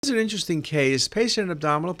This is an interesting case. Patient in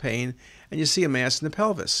abdominal pain, and you see a mass in the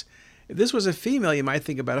pelvis. If this was a female, you might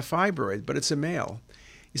think about a fibroid, but it's a male.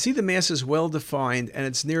 You see the mass is well defined and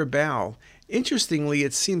it's near bowel. Interestingly,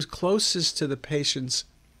 it seems closest to the patient's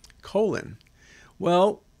colon.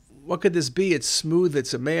 Well, what could this be? It's smooth,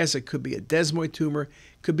 it's a mass, it could be a desmoid tumor,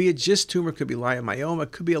 it could be a GIST tumor, it could be leiomyoma,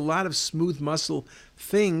 it could be a lot of smooth muscle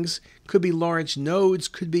things, could be large nodes,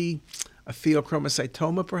 could be a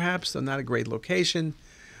pheochromocytoma perhaps, though not a great location.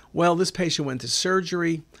 Well, this patient went to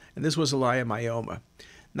surgery, and this was a leiomyoma.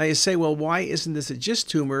 Now you say, well, why isn't this a GIST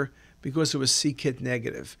tumor? Because it was c-KIT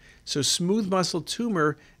negative. So smooth muscle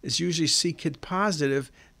tumor is usually c-KIT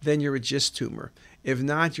positive, then you're a GIST tumor. If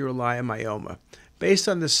not, you're a leiomyoma. Based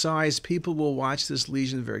on the size, people will watch this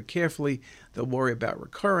lesion very carefully. They'll worry about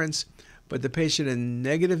recurrence, but the patient had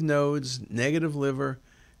negative nodes, negative liver,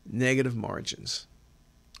 negative margins.